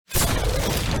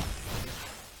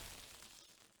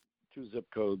2 zip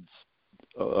codes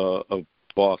of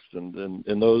Boston, and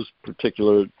in those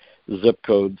particular zip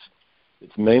codes,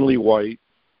 it's mainly white.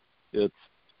 It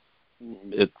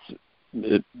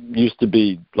used to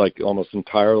be like almost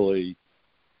entirely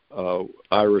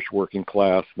Irish working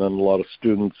class. And then a lot of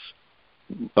students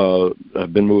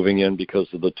have been moving in because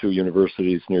of the 2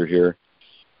 universities near here,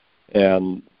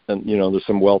 and there's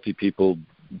some wealthy people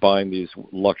buying these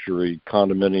luxury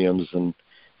condominiums and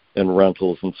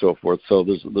rentals and so forth. So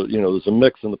there's a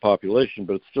mix in the population,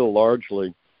 but it's still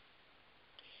largely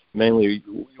mainly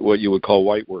what you would call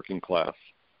white working class.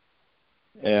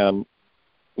 And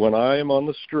when I am on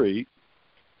the street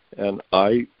and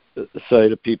I say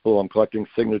to people I'm collecting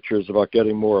signatures about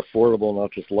getting more affordable,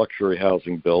 not just luxury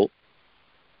housing built,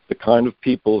 the kind of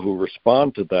people who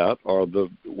respond to that are the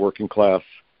working class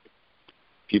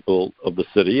people of the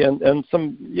city and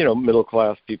some, middle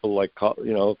class people like,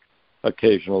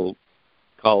 occasional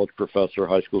college professor,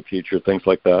 high school teacher, things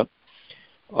like that.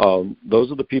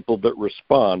 Those are the people that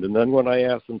respond. And then when I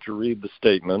ask them to read the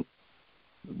statement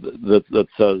that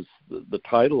says the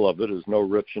title of it is No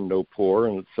Rich and No Poor,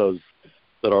 and it says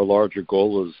that our larger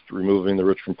goal is removing the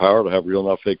rich from power to have real,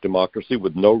 not fake democracy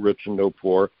with no rich and no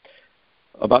poor,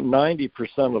 about 90%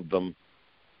 of them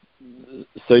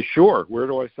say, sure, where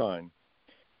do I sign?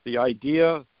 The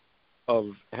idea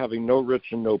of having no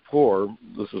rich and no poor,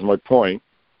 this is my point,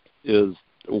 is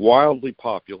wildly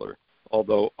popular,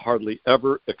 although hardly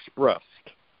ever expressed.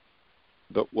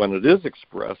 But when it is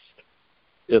expressed,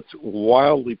 it's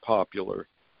wildly popular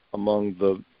among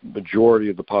the majority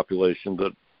of the population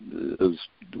that is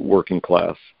working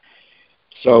class.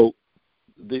 So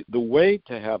the way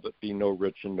to have it be no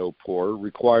rich and no poor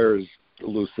requires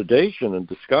elucidation and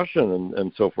discussion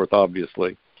and so forth,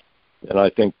 obviously. And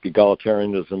I think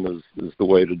egalitarianism is the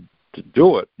way to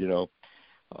do it.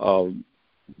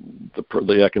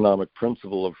 The economic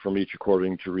principle of from each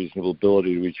according to reasonable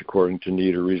ability to each according to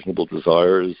need or reasonable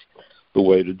desire is the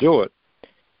way to do it.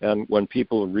 And when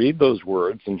people read those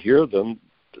words and hear them,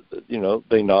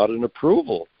 they nod in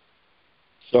approval.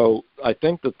 So I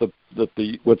think that the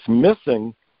what's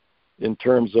missing in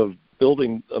terms of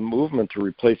building a movement to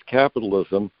replace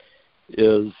capitalism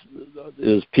is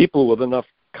people with enough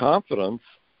confidence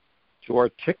to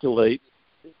articulate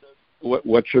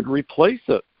what should replace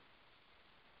it,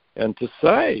 and to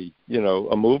say,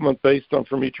 a movement based on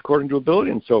from each according to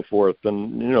ability and so forth,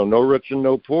 and no rich and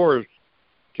no poor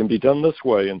can be done this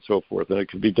way and so forth, and it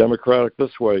can be democratic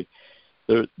this way.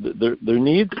 There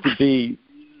needs to be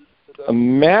a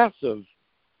massive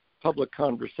public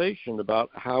conversation about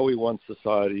how we want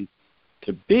society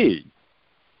to be,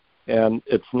 and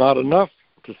it's not enough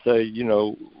to say,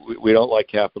 we don't like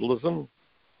capitalism,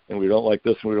 and we don't like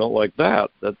this, and we don't like that.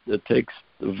 That it takes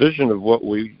a vision of what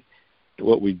we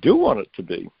do want it to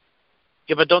be.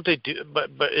 Yeah, but don't they do? But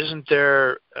isn't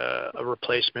there a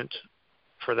replacement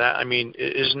for that? I mean,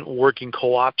 isn't working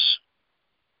co-ops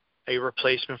a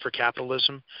replacement for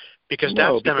capitalism? Because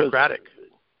that's democratic.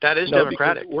 That is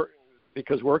democratic.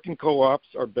 Because working co-ops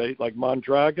are based, like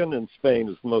Mondragon in Spain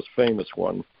is the most famous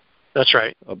one. That's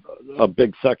right. A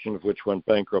big section of which went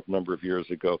bankrupt a number of years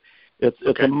ago. It's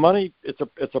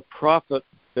a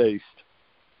profit-based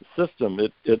system.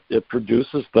 It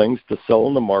produces things to sell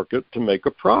in the market to make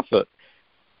a profit.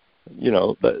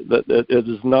 That it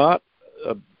is not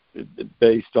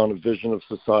based on a vision of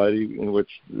society in which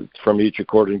it's from each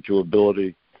according to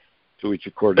ability to each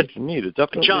according to need. It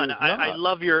definitely John, is not. I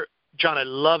love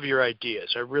your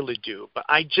ideas. I really do. But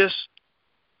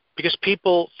because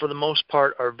people, for the most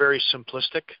part, are very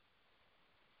simplistic,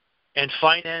 and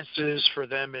finances for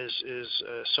them is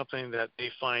something that they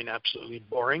find absolutely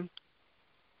boring.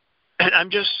 And I'm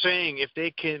just saying, if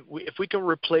we can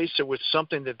replace it with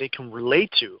something that they can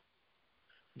relate to,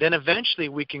 then eventually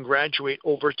we can graduate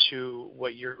over to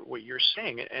what you're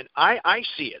saying. And I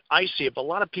see it, but a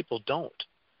lot of people don't.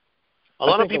 A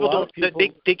lot of people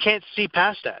they can't see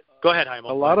past that. Go ahead, Jaime.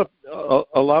 A lot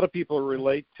of people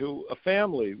relate to a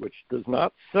family which does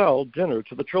not sell dinner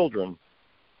to the children.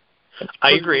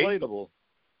 I agree. Relatable.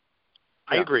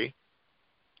 I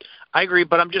agree,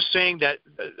 but I'm just saying that,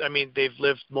 they've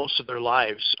lived most of their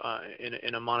lives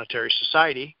in a monetary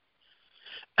society.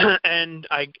 And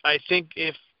I think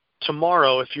if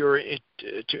tomorrow, if you're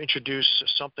to introduce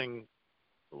something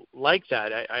like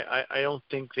that, I don't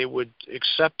think they would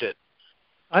accept it.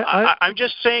 I'm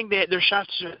just saying that there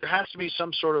has to be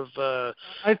some sort of.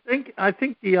 I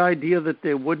think the idea that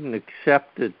they wouldn't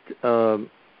accept it,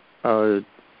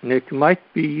 Nick,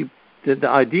 might be the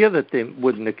idea that they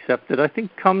wouldn't accept it. I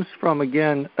think comes from,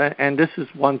 again, and this is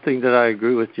one thing that I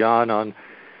agree with John on.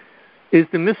 is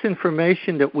the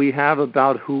misinformation that we have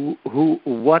about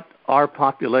what our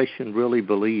population really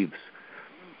believes.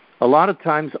 A lot of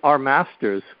times our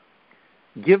masters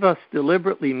give us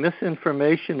deliberately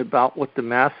misinformation about what the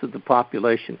mass of the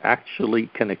population actually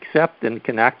can accept and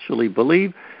can actually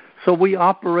believe. So we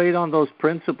operate on those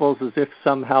principles as if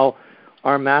somehow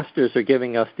our masters are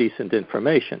giving us decent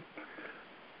information.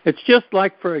 It's just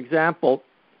like, for example,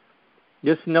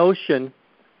 this notion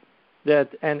that,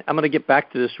 and I'm going to get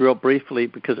back to this real briefly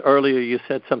because earlier you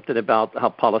said something about how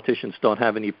politicians don't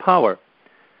have any power.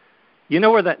 You know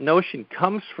where that notion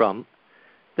comes from?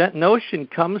 That notion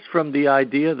comes from the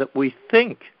idea that we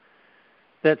think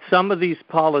that some of these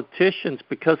politicians,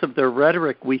 because of their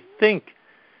rhetoric, we think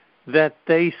that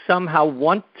they somehow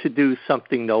want to do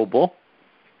something noble,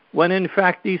 when in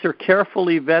fact these are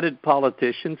carefully vetted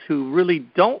politicians who really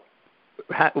don't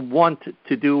want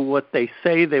to do what they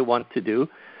say they want to do.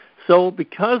 So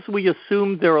because we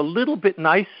assume they're a little bit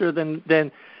nicer than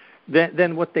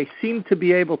what they seem to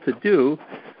be able to do,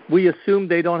 we assume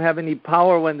they don't have any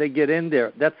power when they get in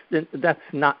there. That's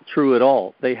not true at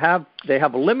all. They have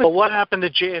a limit. But what happened to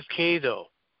JFK though?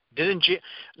 JFK?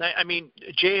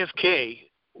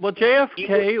 Well,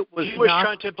 JFK was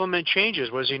trying to implement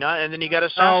changes, was he not? And then he got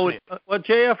assassinated. No, well,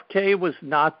 JFK was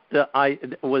not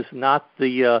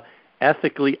the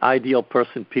ethically ideal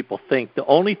person people think. The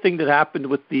only thing that happened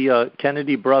with the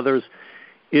Kennedy brothers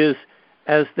is,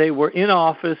 as they were in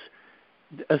office,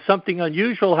 something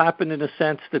unusual happened in a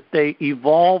sense that they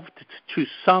evolved to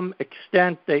some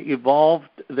extent. They evolved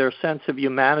their sense of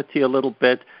humanity a little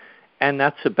bit, and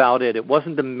that's about it. It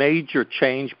wasn't a major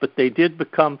change, but they did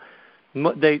become.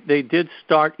 They did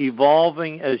start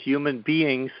evolving as human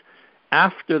beings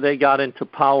after they got into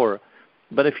power.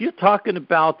 But if you're talking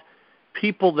about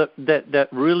people that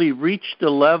really reached the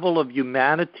level of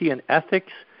humanity and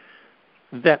ethics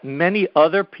that many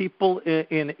other people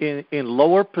in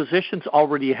lower positions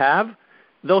already have,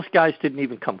 those guys didn't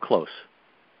even come close.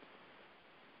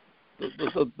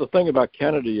 The thing about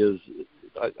Kennedy is,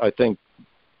 I think,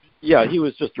 yeah, he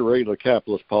was just a regular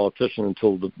capitalist politician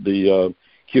until the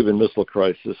Cuban Missile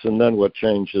Crisis, and then what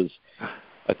changed is,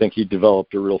 I think he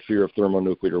developed a real fear of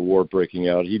thermonuclear war breaking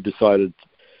out. He decided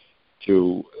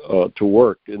to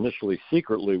work initially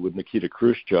secretly with Nikita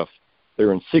Khrushchev. They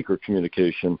were in secret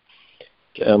communication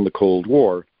to end the Cold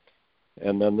War,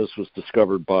 and then this was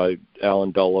discovered by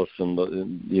Allen Dulles and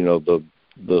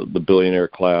the billionaire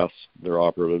class, their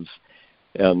operatives,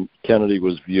 and Kennedy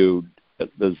was viewed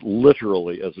as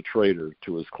literally as a traitor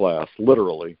to his class,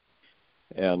 literally,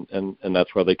 and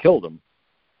that's why they killed him.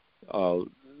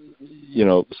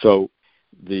 So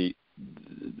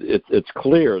it's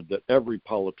clear that every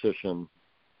politician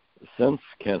since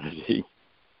Kennedy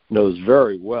knows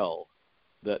very well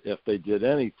that if they did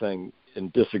anything in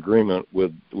disagreement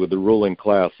with the ruling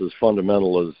class as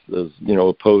fundamental as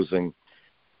opposing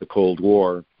the Cold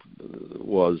War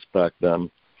was back then,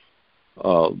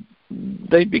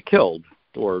 they'd be killed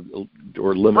or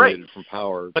eliminated from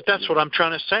power. But that's what I'm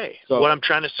trying to say. What I'm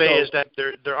trying to say is that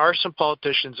there are some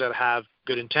politicians that have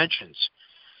good intentions.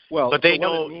 Well, but they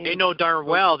know darn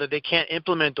well that they can't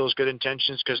implement those good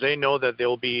intentions because they know that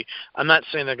they'll be. I'm not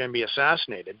saying they're going to be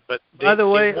assassinated, but they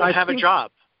won't have a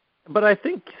job. But I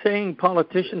think saying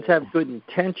politicians have good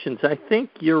intentions, I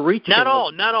think you're reaching. Not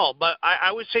all, but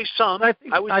I would say some.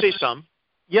 I would say some.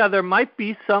 Yeah, there might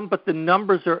be some, but the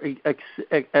numbers are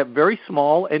very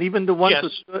small, and even the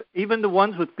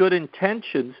ones with good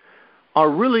intentions are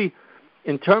really,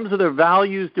 in terms of their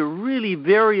values, they're really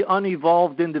very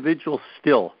unevolved individuals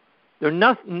still. They're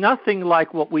nothing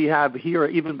like what we have here,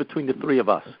 even between the three of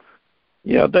us.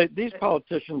 Yeah, these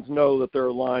politicians know that there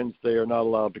are lines they are not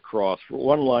allowed to cross.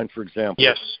 One line, for example,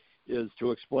 is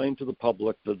to explain to the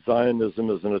public that Zionism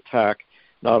is an attack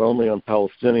not only on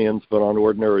Palestinians but on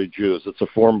ordinary Jews. It's a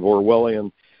form of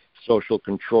Orwellian social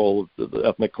control. The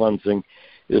ethnic cleansing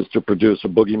is to produce a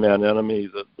boogeyman enemy,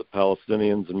 the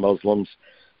Palestinians and Muslims,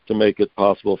 to make it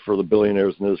possible for the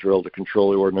billionaires in Israel to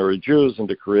control the ordinary Jews and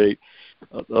to create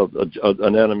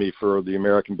an enemy for the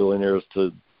American billionaires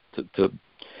to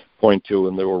point to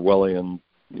in the Orwellian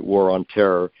war on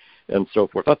terror and so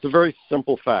forth. That's a very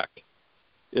simple fact.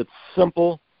 It's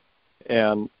simple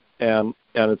and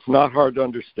it's not hard to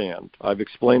understand. I've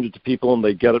explained it to people and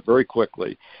they get it very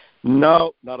quickly.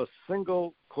 No, not a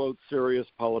single, quote, serious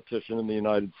politician in the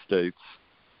United States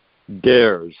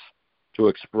dares to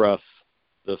express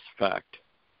this fact.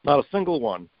 Not a single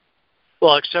one.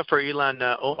 Well, except for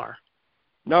Ilhan Omar.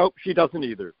 No, she doesn't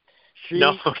either. She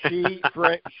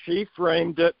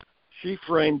framed it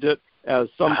as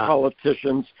some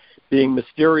politicians being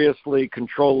mysteriously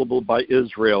controllable by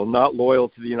Israel, not loyal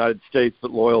to the United States,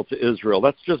 but loyal to Israel.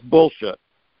 That's just bullshit.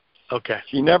 Okay.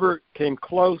 She never came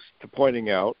close to pointing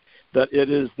out that it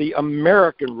is the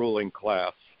American ruling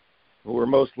class, who are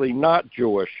mostly not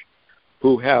Jewish,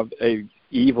 who have a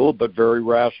evil but very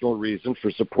rational reason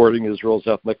for supporting Israel's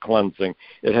ethnic cleansing.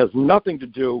 It has nothing to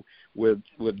do with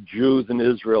Jews in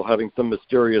Israel having some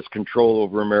mysterious control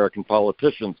over American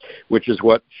politicians, which is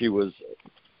what she was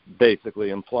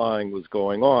basically implying was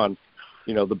going on.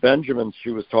 You know, the Benjamins she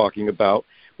was talking about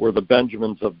were the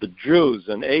Benjamins of the Jews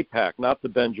in AIPAC, not the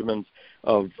Benjamins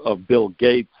of Bill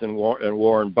Gates and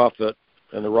Warren Buffett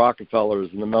and the Rockefellers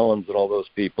and the Mellons and all those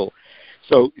people.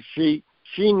 So she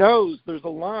knows there's a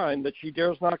line that she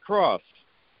dares not cross.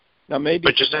 Now maybe,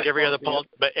 but just like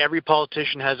every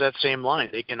politician has that same line.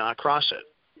 They cannot cross it.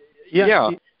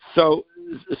 Yeah. So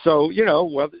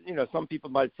some people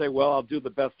might say, well, I'll do the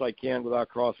best I can without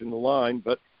crossing the line,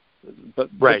 but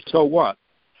right. So what?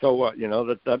 So what? You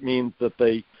know, that means that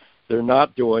they're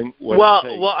not doing what.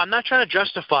 Well, I'm not trying to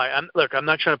justify. I'm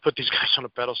not trying to put these guys on a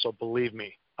pedestal. Believe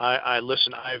me, I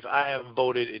listen. I have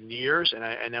voted in years,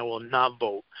 and I will not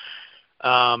vote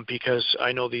because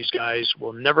I know these guys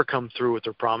will never come through with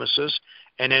their promises,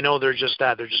 and I know they're just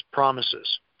that. They're just promises.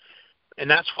 And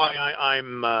that's why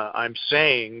I'm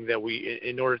saying that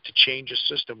in order to change a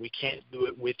system, we can't do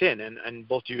it within, and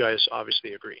both you guys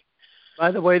obviously agree.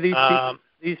 By the way,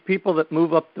 these people that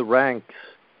move up the ranks,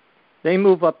 they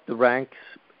move up the ranks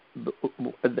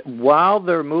while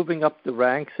they're moving up the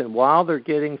ranks and while they're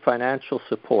getting financial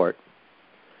support.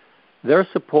 Their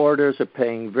supporters are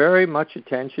paying very much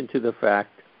attention to the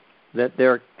fact that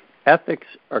their ethics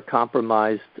are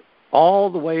compromised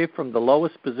all the way from the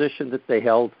lowest position that they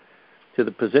held to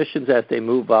the positions as they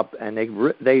move up, and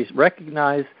they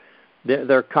recognize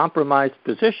their compromised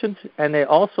positions, and they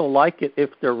also like it if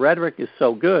their rhetoric is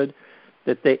so good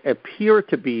that they appear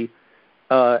to be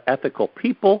ethical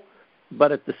people,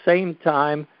 but at the same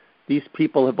time, these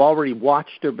people have already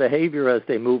watched their behavior as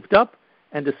they moved up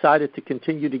and decided to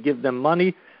continue to give them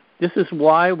money. This is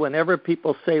why whenever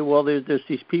people say, well, there's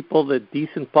these people, the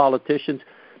decent politicians,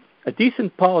 a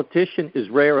decent politician is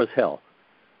rare as hell.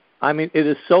 I mean, it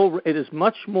is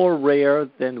much more rare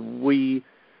than we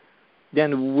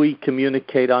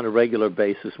communicate on a regular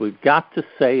basis. We've got to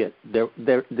say it.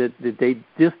 They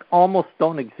just almost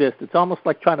don't exist. It's almost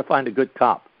like trying to find a good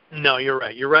cop. No, you're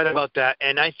right. You're right about that.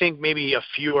 And I think maybe a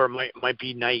few might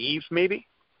be naive, maybe.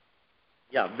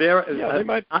 Yeah, very. Yeah, they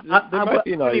might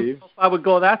be naive. I would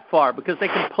go that far because they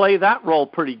can play that role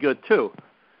pretty good too.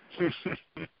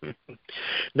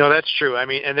 No, that's true. I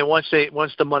mean, and then once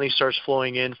the money starts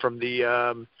flowing in from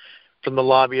the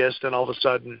lobbyists, then all of a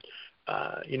sudden,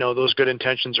 those good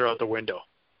intentions are out the window,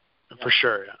 for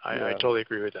sure. I totally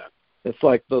agree with that. It's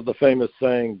like the famous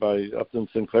saying by Upton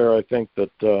Sinclair, I think,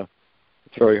 that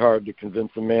it's very hard to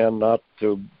convince a man not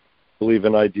to believe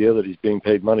an idea that he's being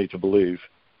paid money to believe.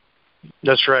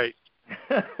 That's right.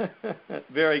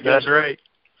 Very good. That's right.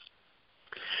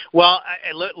 Well,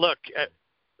 look.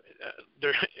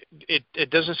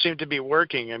 It doesn't seem to be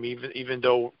working. I mean, even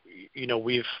though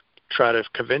we've tried to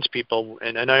convince people,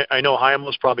 and I know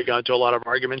Haimo's probably gone to a lot of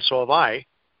arguments, so have I,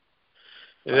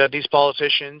 that these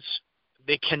politicians,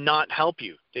 they cannot help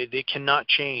you. They cannot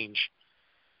change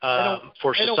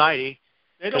for society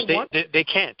because they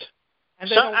can't.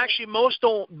 And actually, most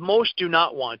do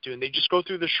not want to, and they just go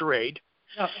through the charade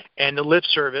and the lip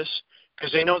service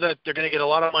because they know that they're going to get a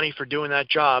lot of money for doing that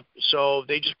job. So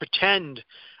they just pretend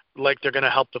like they're going to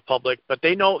help the public, but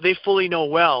they fully know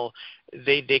well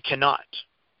they cannot.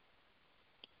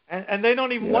 And they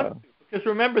don't even want to, because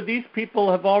remember, these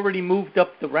people have already moved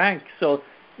up the ranks, so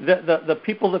the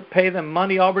people that pay them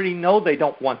money already know they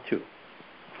don't want to.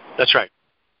 That's right,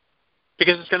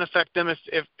 because it's going to affect them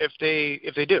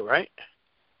if they do, right?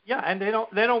 Yeah, and they don't.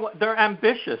 They're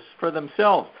ambitious for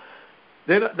themselves.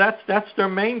 That's their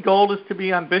main goal, is to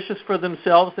be ambitious for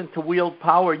themselves and to wield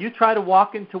power. You try to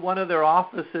walk into one of their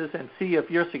offices and see if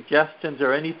your suggestions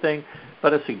are anything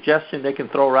but a suggestion they can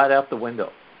throw right out the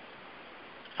window.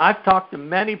 I've talked to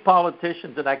many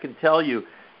politicians, and I can tell you,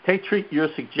 they treat your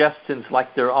suggestions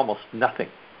like they're almost nothing.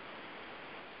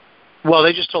 Well,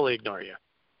 they just totally ignore you.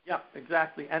 Yeah,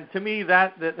 exactly. And to me,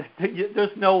 that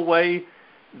there's no way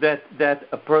that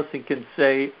a person can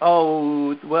say,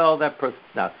 oh, well, that person's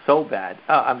not so bad.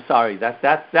 I'm sorry,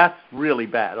 that's really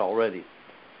bad already.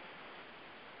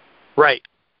 Right.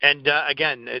 And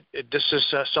again, this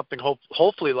is something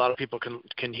hopefully a lot of people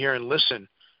can hear and listen.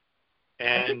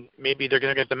 And maybe they're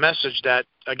going to get the message that,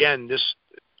 again, this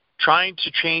trying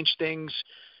to change things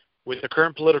with the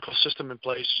current political system in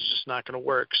place is just not going to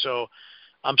work. So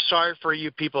I'm sorry for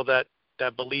you people that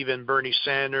believe in Bernie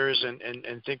Sanders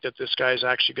and think that this guy is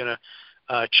actually going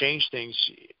to change things.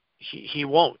 He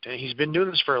won't, and he's been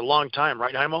doing this for a long time,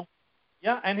 right, Jaimo?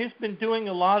 Yeah, and he's been doing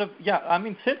a lot of,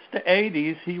 since the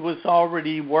 80s, he was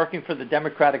already working for the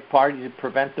Democratic Party to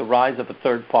prevent the rise of a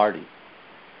third party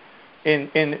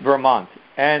in Vermont.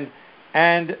 And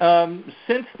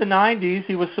since the 90s,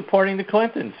 he was supporting the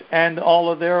Clintons and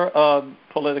all of their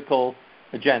political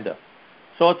agenda.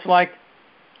 So it's like,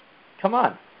 come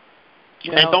on.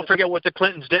 And don't forget what the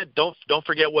Clintons did. Don't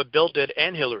forget what Bill did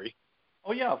and Hillary.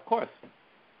 Oh, yeah, of course.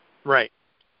 Right.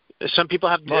 Some people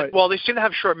have, right. Well, they seem to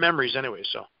have short memories anyway,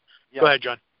 so. Yeah. Go ahead,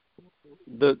 John.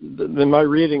 My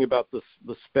reading about the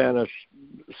Spanish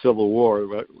Civil War,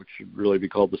 which should really be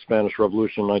called the Spanish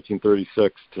Revolution,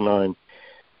 1936 to 9,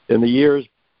 in the years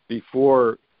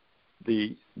before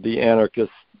the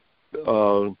anarchists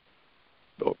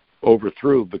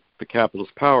overthrew the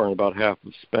capitalist power in about half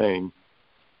of Spain,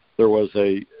 there was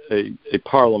a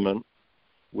parliament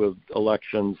with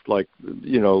elections like,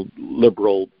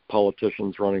 liberal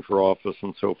politicians running for office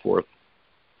and so forth.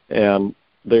 And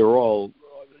they were all,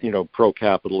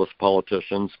 pro-capitalist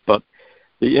politicians. But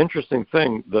the interesting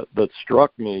thing that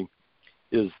struck me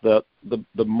is that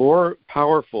the more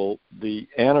powerful the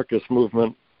anarchist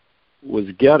movement was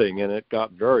getting, and it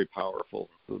got very powerful,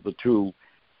 the two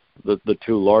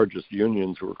largest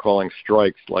unions were calling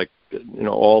strikes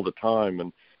all the time,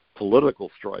 and political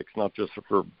strikes, not just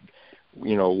for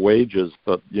wages,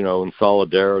 but in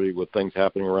solidarity with things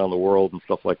happening around the world and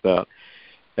stuff like that.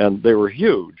 And they were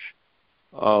huge.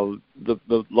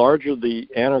 The larger the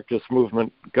anarchist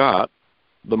movement got,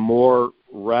 the more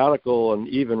radical and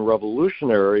even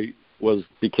revolutionary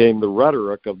became the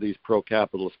rhetoric of these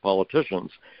pro-capitalist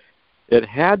politicians. It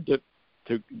had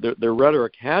their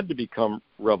rhetoric had to become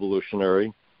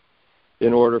revolutionary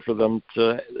in order for them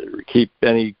to keep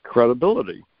any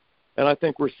credibility. And I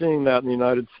think we're seeing that in the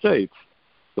United States.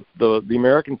 The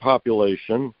American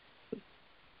population,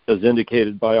 as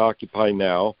indicated by Occupy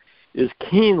Now, is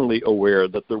keenly aware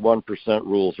that the 1%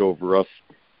 rules over us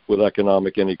with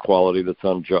economic inequality that's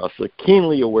unjust. They're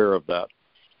keenly aware of that,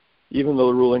 even though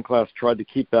the ruling class tried to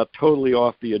keep that totally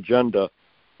off the agenda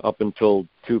up until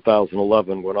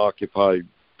 2011 when Occupy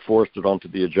forced it onto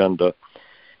the agenda.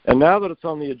 And now that it's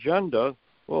on the agenda,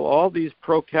 well, all these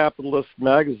pro-capitalist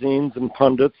magazines and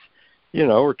pundits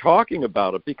are talking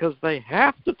about it because they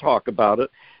have to talk about it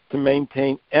to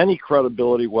maintain any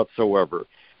credibility whatsoever.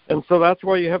 And so that's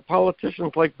why you have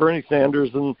politicians like Bernie Sanders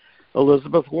and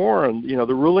Elizabeth Warren.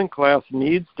 The ruling class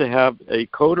needs to have a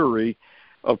coterie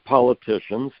of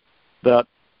politicians that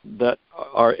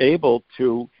are able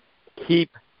to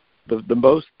keep the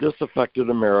most disaffected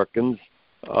Americans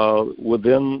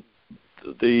within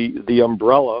the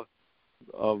umbrella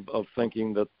of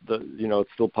thinking that it's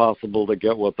still possible to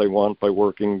get what they want by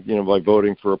working, by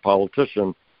voting for a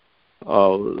politician.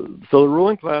 So the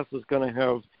ruling class is going to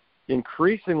have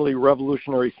increasingly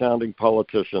revolutionary sounding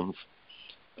politicians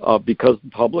because the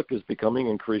public is becoming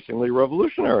increasingly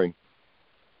revolutionary.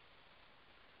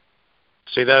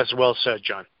 See, that's well said,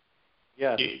 John.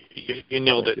 Yeah. You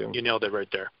nailed it. You nailed it right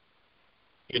there.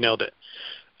 You nailed it.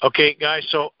 Okay, guys,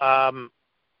 so I'm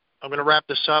going to wrap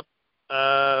this up.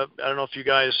 I don't know if you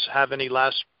guys have any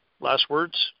last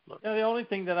words. Yeah, the only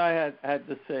thing that I had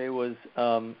to say was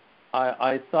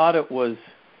I thought it was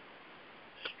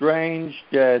strange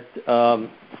that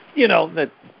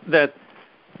that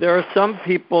there are some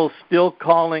people still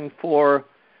calling for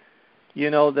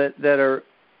that are,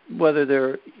 whether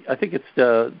they're, I think it's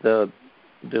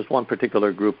there's one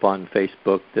particular group on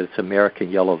Facebook that's American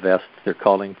Yellow Vests. They're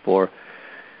calling for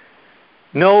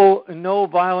no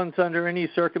violence under any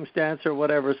circumstance or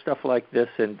whatever, stuff like this,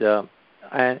 and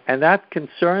that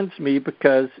concerns me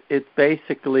because it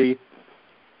basically,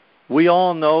 we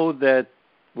all know that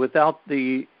without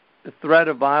the threat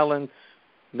of violence,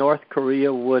 North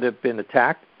Korea would have been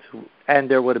attacked, and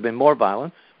there would have been more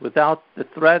violence. Without the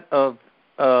threat of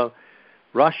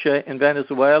Russia and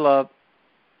Venezuela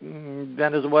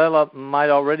might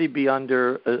already be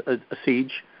under a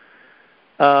siege.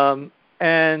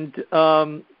 And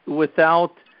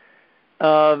without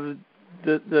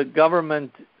the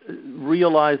government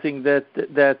realizing that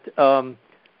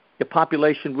the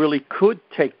population really could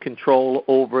take control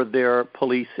over their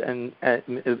police and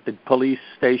police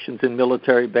stations and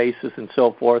military bases and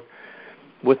so forth,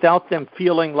 without them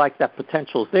feeling like that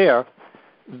potential's there,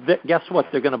 guess what?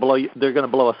 They're going to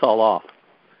blow us all off.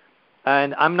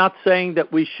 And I'm not saying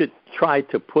that we should try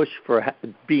to push for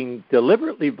being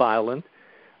deliberately violent.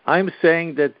 I'm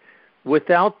saying that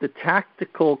without the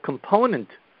tactical component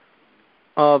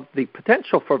of the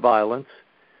potential for violence,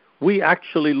 we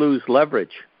actually lose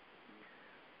leverage.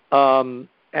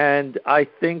 And I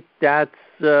think that's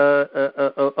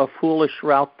a foolish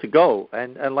route to go.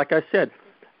 And like I said,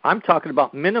 I'm talking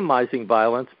about minimizing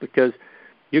violence, because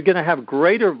you're going to have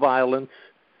greater violence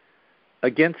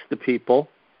against the people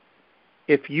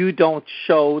if you don't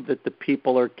show that the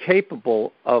people are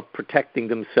capable of protecting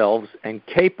themselves and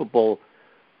capable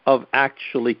of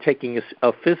actually taking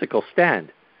a physical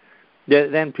stand.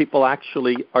 Then people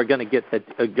actually are going to get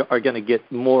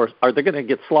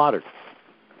slaughtered.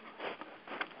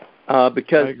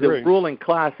 Because the ruling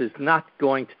class is not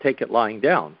going to take it lying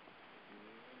down.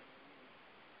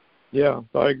 Yeah,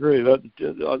 I agree. That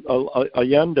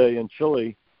Allende in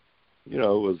Chile,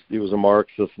 he was a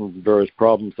Marxist and various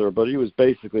problems there, but he was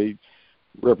basically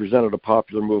represented a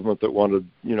popular movement that wanted,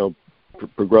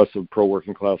 progressive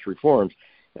pro-working class reforms,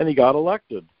 and he got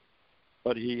elected.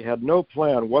 But he had no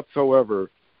plan whatsoever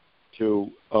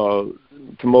to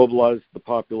mobilize the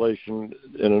population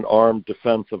in an armed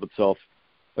defense of itself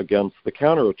against the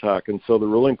counterattack. And so the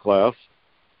ruling class,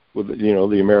 with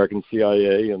the American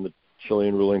CIA and the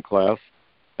Chilean ruling class,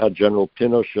 had General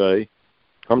Pinochet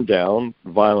come down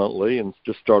violently and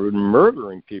just started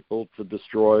murdering people to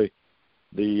destroy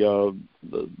the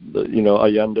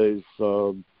Allende's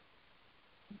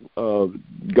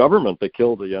government. They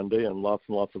killed Allende and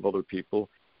lots of other people,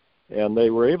 and they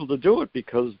were able to do it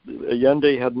because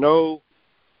Allende had no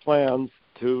plans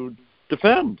to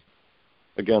defend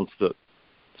against it.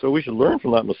 So we should learn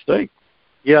from that mistake.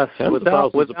 Yes,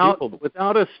 without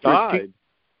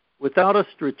a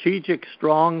strategic,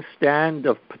 strong stand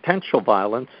of potential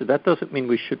violence, that doesn't mean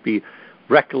we should be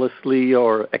recklessly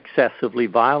or excessively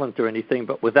violent or anything,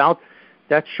 but without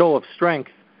that show of strength,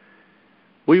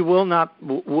 we will not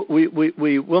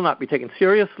be taken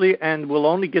seriously, and we'll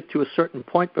only get to a certain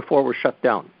point before we're shut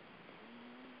down.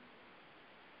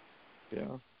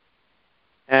 Yeah.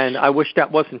 And I wish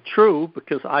that wasn't true,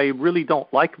 because I really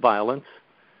don't like violence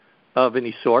of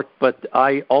any sort, but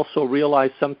I also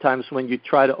realize sometimes when you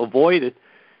try to avoid it,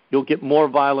 you'll get more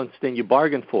violence than you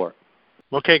bargained for.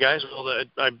 Okay, guys. Well,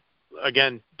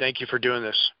 again, thank you for doing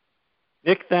this.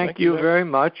 Nick, thank you very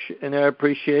much, and I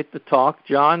appreciate the talk.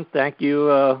 John, thank you.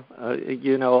 I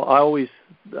always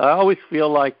feel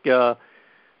like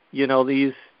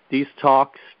these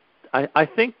talks, I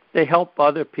think they help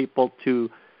other people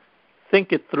to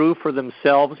think it through for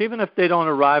themselves, even if they don't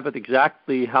arrive at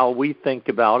exactly how we think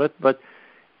about it. But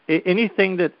any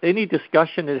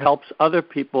discussion that helps other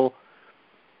people,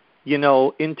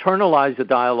 internalize a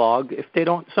dialogue. If they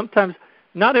don't, sometimes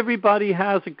not everybody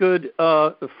has a good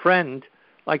friend.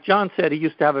 Like John said, he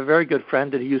used to have a very good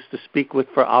friend that he used to speak with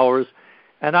for hours.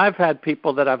 And I've had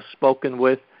people that I've spoken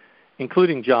with,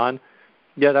 including John,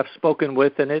 that I've spoken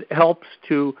with, and it helps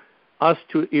us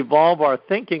to evolve our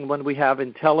thinking when we have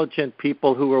intelligent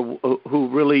people who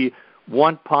really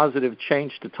want positive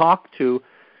change to talk to.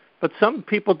 But some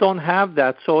people don't have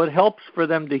that, so it helps for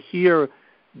them to hear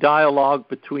dialogue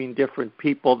between different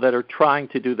people that are trying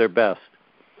to do their best.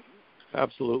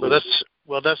 Absolutely.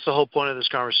 That's the whole point of this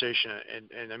conversation.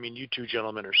 And I mean, you two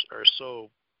gentlemen are so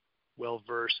well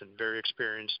versed and very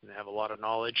experienced and have a lot of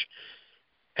knowledge.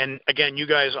 And again, you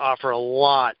guys offer a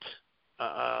lot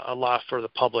for the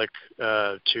public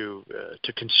to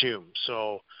consume.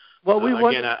 So,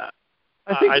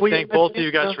 I thank both of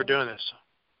you guys for doing this.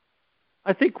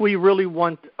 I think we really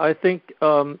want.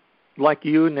 Like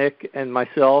you, Nick, and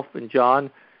myself, and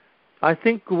John, I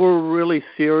think we're really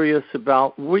serious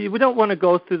about. We don't want to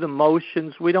go through the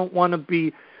motions. We don't want to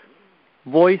be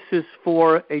voices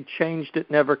for a change that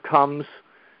never comes.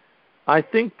 I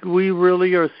think we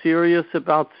really are serious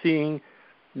about seeing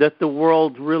that the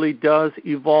world really does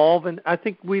evolve, and I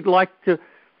think we'd like to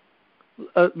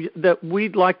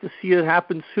see it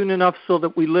happen soon enough so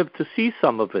that we live to see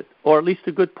some of it, or at least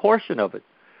a good portion of it.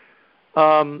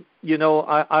 And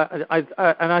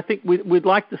I think we'd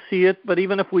like to see it, but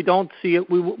even if we don't see it,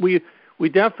 we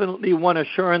definitely want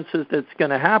assurances that it's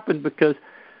going to happen, because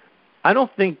I don't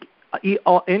think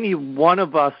any one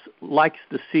of us likes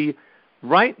to see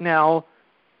right now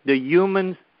the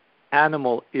human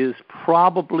animal is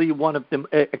probably one of them,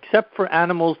 except for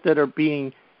animals that are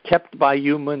being kept by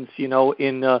humans,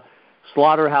 in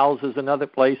slaughterhouses and other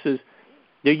places.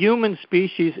 The human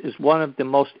species is one of the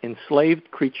most enslaved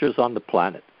creatures on the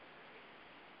planet.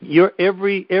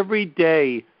 Every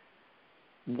day,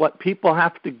 what people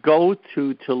have to go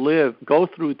through to live,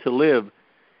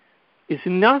 is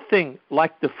nothing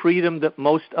like the freedom that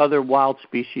most other wild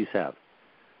species have.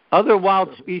 Other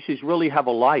wild species really have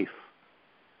a life.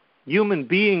 Human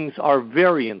beings are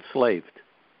very enslaved,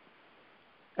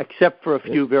 except for a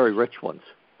few very rich ones.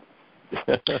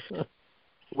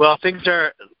 Well, things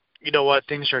are, you know what,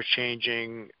 things are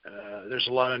changing. There's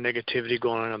a lot of negativity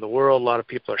going on in the world. A lot of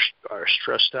people are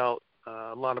stressed out.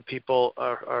 A lot of people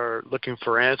are looking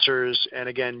for answers. And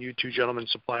again, you two gentlemen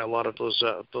supply a lot of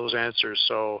those answers.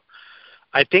 So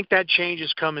I think that change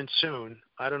is coming soon.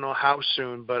 I don't know how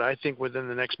soon, but I think within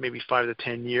the next maybe 5 to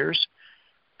 10 years,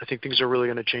 I think things are really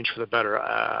going to change for the better.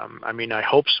 I mean, I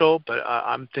hope so, but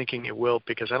I'm thinking it will,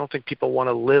 because I don't think people want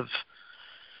to live.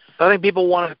 I think people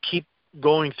want to keep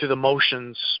going through the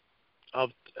motions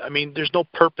of, I mean, there's no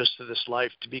purpose to this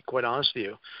life, to be quite honest with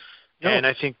you. No. And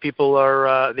I think people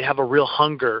they have a real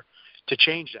hunger to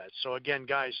change that. So again,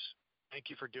 guys, thank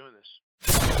you for doing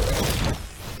this.